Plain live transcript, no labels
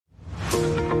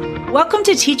Welcome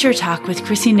to Teacher Talk with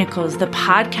Chrissy Nichols, the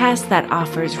podcast that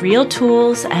offers real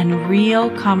tools and real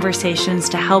conversations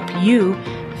to help you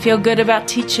feel good about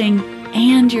teaching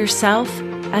and yourself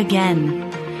again.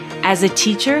 As a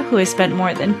teacher who has spent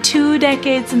more than 2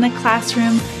 decades in the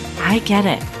classroom, I get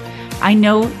it. I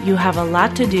know you have a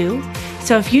lot to do,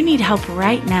 so if you need help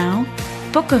right now,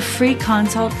 book a free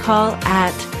consult call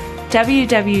at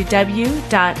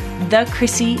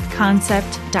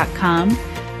www.thechrissy.concept.com.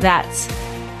 That's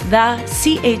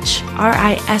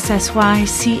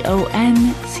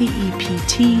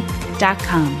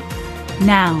thechrissy.concept.com.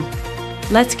 Now,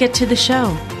 let's get to the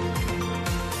show.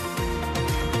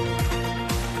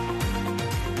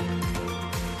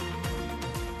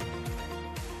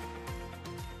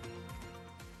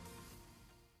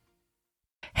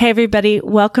 Hey everybody,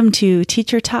 welcome to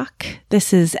Teacher Talk.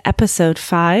 This is episode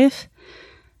 5.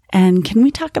 And can we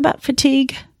talk about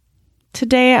fatigue?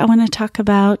 Today I want to talk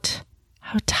about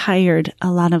how tired a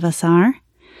lot of us are.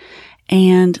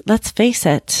 And let's face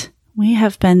it, we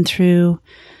have been through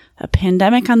a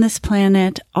pandemic on this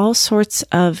planet, all sorts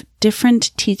of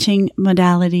different teaching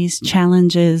modalities,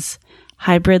 challenges,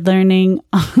 hybrid learning,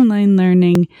 online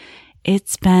learning.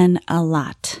 It's been a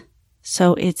lot.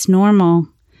 So it's normal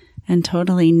and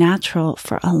totally natural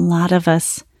for a lot of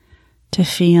us to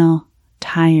feel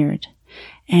tired.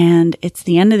 And it's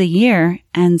the end of the year,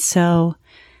 and so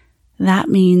that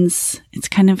means it's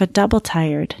kind of a double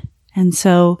tired. And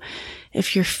so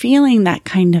if you're feeling that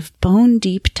kind of bone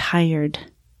deep tired,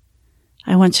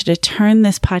 I want you to turn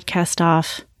this podcast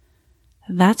off.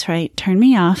 That's right. Turn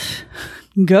me off.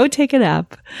 Go take a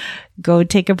nap. Go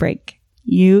take a break.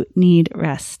 You need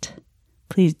rest.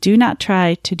 Please do not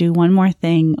try to do one more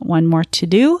thing, one more to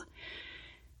do.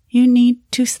 You need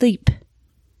to sleep.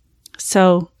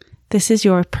 So this is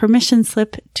your permission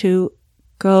slip to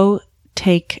go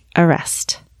take a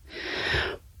rest.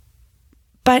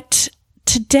 But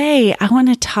today I want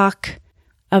to talk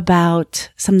about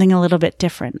something a little bit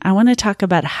different. I want to talk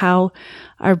about how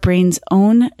our brain's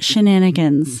own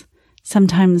shenanigans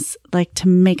sometimes like to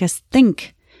make us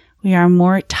think we are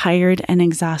more tired and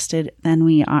exhausted than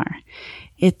we are.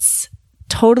 It's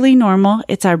totally normal.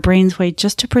 It's our brain's way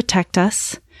just to protect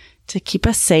us, to keep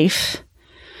us safe.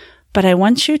 But I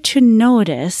want you to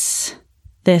notice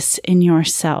this in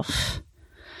yourself.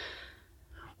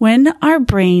 When our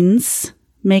brains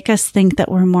make us think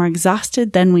that we're more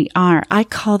exhausted than we are, I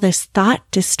call this thought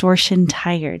distortion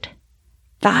tired.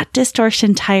 Thought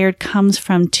distortion tired comes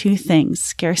from 2 things: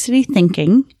 scarcity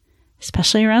thinking,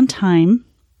 especially around time,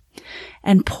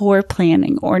 and poor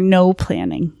planning or no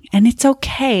planning. And it's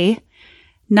okay.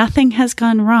 Nothing has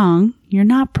gone wrong. You're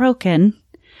not broken.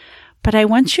 But I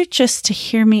want you just to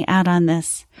hear me out on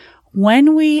this.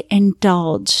 When we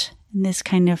indulge in this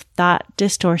kind of thought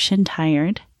distortion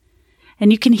tired,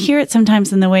 and you can hear it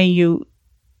sometimes in the way you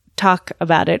talk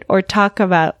about it or talk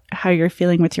about how you're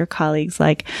feeling with your colleagues,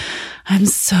 like, I'm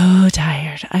so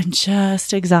tired. I'm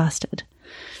just exhausted.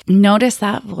 Notice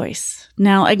that voice.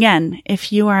 Now, again,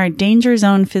 if you are danger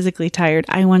zone physically tired,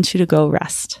 I want you to go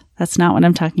rest. That's not what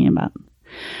I'm talking about.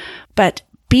 But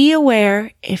be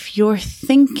aware if you're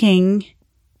thinking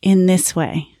in this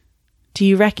way. Do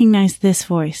you recognize this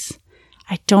voice?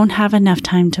 I don't have enough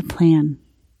time to plan.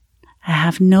 I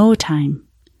have no time.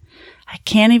 I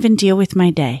can't even deal with my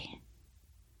day.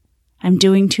 I'm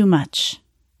doing too much.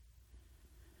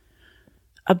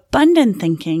 Abundant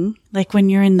thinking, like when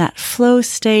you're in that flow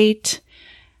state.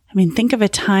 Think of a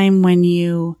time when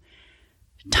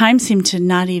time seemed to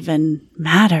not even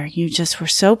matter. You just were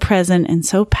so present and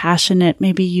so passionate.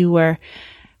 Maybe you were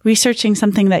researching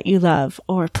something that you love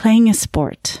or playing a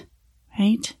sport,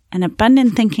 right? And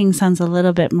abundant thinking sounds a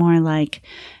little bit more like,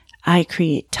 I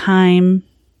create time.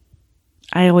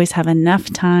 I always have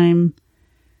enough time.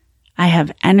 I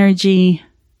have energy.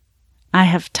 I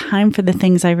have time for the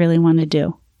things I really want to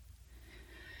do.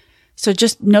 So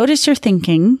just notice your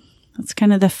thinking. That's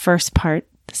kind of the first part.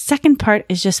 The second part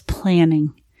is just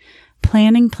planning.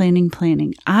 Planning.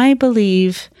 I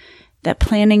believe that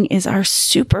planning is our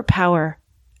superpower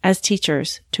as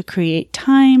teachers to create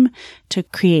time, to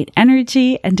create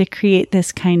energy, and to create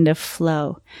this kind of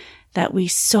flow that we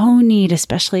so need,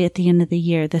 especially at the end of the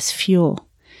year, this fuel.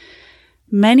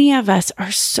 Many of us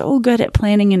are so good at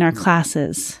planning in our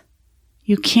classes.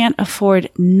 You can't afford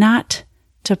not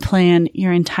to plan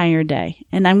your entire day.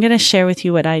 And I'm going to share with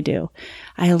you what I do.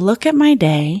 I look at my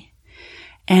day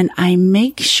and I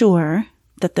make sure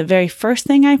that the very first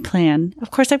thing I plan,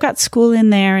 of course, I've got school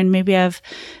in there and maybe I have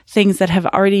things that have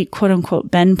already quote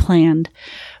unquote been planned,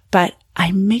 but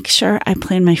I make sure I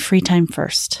plan my free time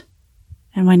first.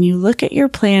 And when you look at your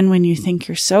plan, when you think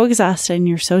you're so exhausted and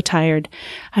you're so tired,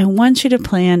 I want you to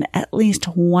plan at least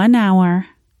 1 hour.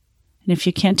 And if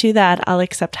you can't do that, I'll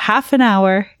accept half an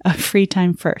hour of free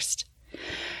time first.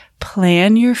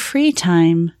 Plan your free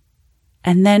time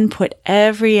and then put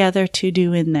every other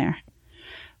to-do in there.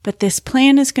 But this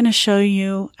plan is going to show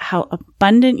you how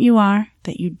abundant you are,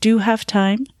 that you do have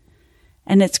time,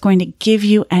 and it's going to give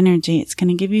you energy. It's going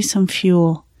to give you some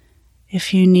fuel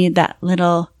if you need that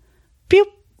little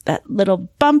that little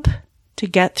bump to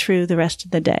get through the rest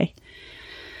of the day.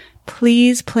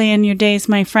 Please plan your days,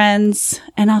 my friends,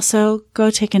 and also go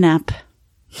take a nap.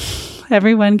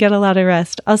 Everyone get a lot of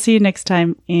rest. I'll see you next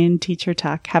time in Teacher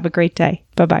Talk. Have a great day.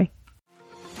 Bye-bye.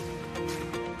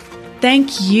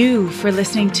 Thank you for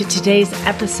listening to today's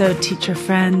episode, teacher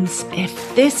friends.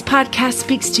 If this podcast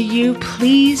speaks to you,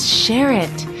 please share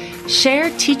it. Share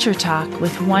Teacher Talk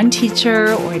with one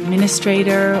teacher or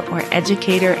administrator or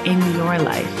educator in your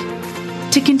life.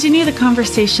 To continue the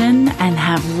conversation and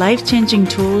have life-changing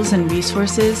tools and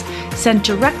resources sent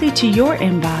directly to your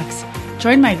inbox,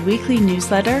 join my weekly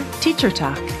newsletter, Teacher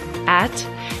Talk, at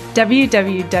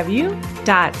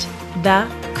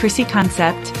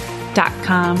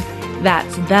www.thechrissyconcept.com.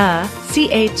 That's the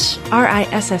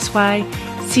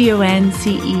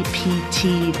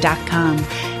CHRISSYCONCEPT.com.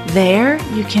 There,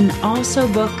 you can also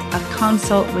book a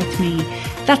consult with me.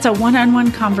 That's a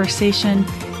one-on-one conversation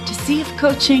to see if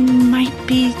coaching might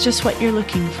be just what you're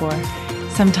looking for.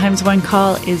 Sometimes one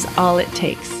call is all it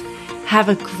takes. Have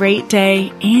a great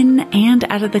day in and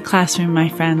out of the classroom, my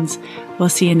friends. We'll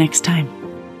see you next time.